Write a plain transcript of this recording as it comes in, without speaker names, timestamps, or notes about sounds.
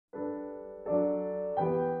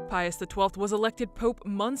Pius XII was elected Pope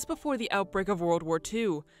months before the outbreak of World War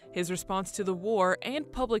II. His response to the war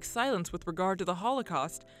and public silence with regard to the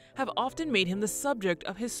Holocaust have often made him the subject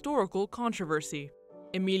of historical controversy.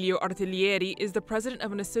 Emilio Artiglieri is the president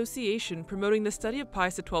of an association promoting the study of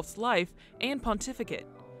Pius XII's life and pontificate.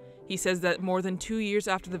 He says that more than 2 years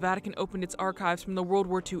after the Vatican opened its archives from the World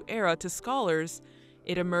War II era to scholars,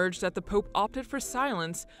 it emerged that the Pope opted for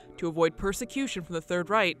silence to avoid persecution from the Third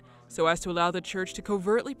Reich, so as to allow the Church to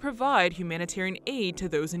covertly provide humanitarian aid to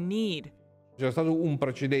those in need. There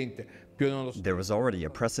was already a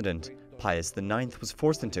precedent. Pius IX was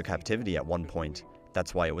forced into captivity at one point.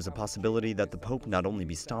 That's why it was a possibility that the Pope not only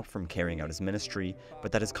be stopped from carrying out his ministry,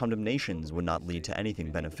 but that his condemnations would not lead to anything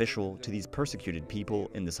beneficial to these persecuted people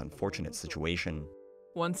in this unfortunate situation.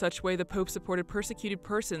 One such way the Pope supported persecuted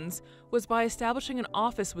persons was by establishing an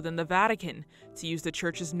office within the Vatican to use the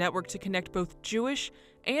Church's network to connect both Jewish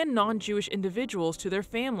and non-Jewish individuals to their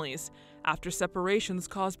families after separations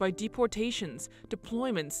caused by deportations,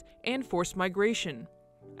 deployments, and forced migration.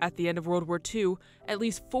 At the end of World War II, at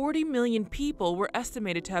least 40 million people were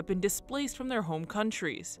estimated to have been displaced from their home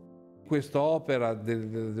countries. This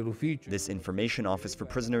information office for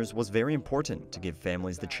prisoners was very important to give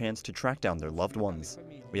families the chance to track down their loved ones.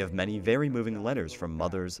 We have many very moving letters from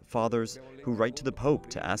mothers, fathers, who write to the Pope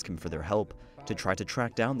to ask him for their help, to try to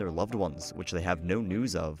track down their loved ones, which they have no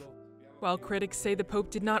news of. While critics say the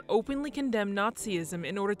Pope did not openly condemn Nazism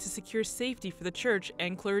in order to secure safety for the Church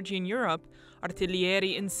and clergy in Europe,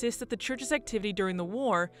 Artiglieri insists that the Church's activity during the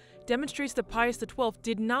war demonstrates that Pius XII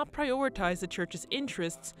did not prioritize the Church's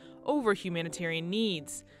interests over humanitarian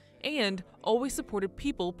needs, and always supported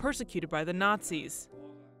people persecuted by the Nazis.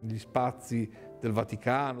 In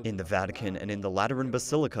the Vatican and in the Lateran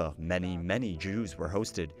Basilica, many Jews were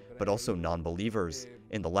hosted, but also non-believers.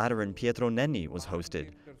 In the Lateran, Pietro Nenni was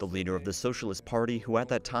hosted, the leader of the Socialist Party who at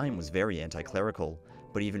that time was very anti-clerical.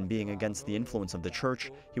 But even being against the influence of the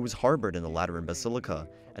Church, he was harbored in the Lateran Basilica,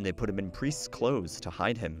 and they put him in priest's clothes to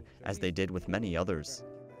hide him, as they did with many others.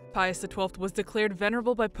 Pius XII was declared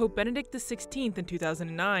venerable by Pope Benedict XVI in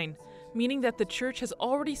 2009, meaning that the Church has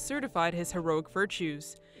already certified his heroic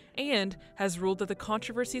virtues, and has ruled that the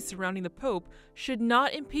controversies surrounding the Pope should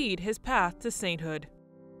not impede his path to sainthood.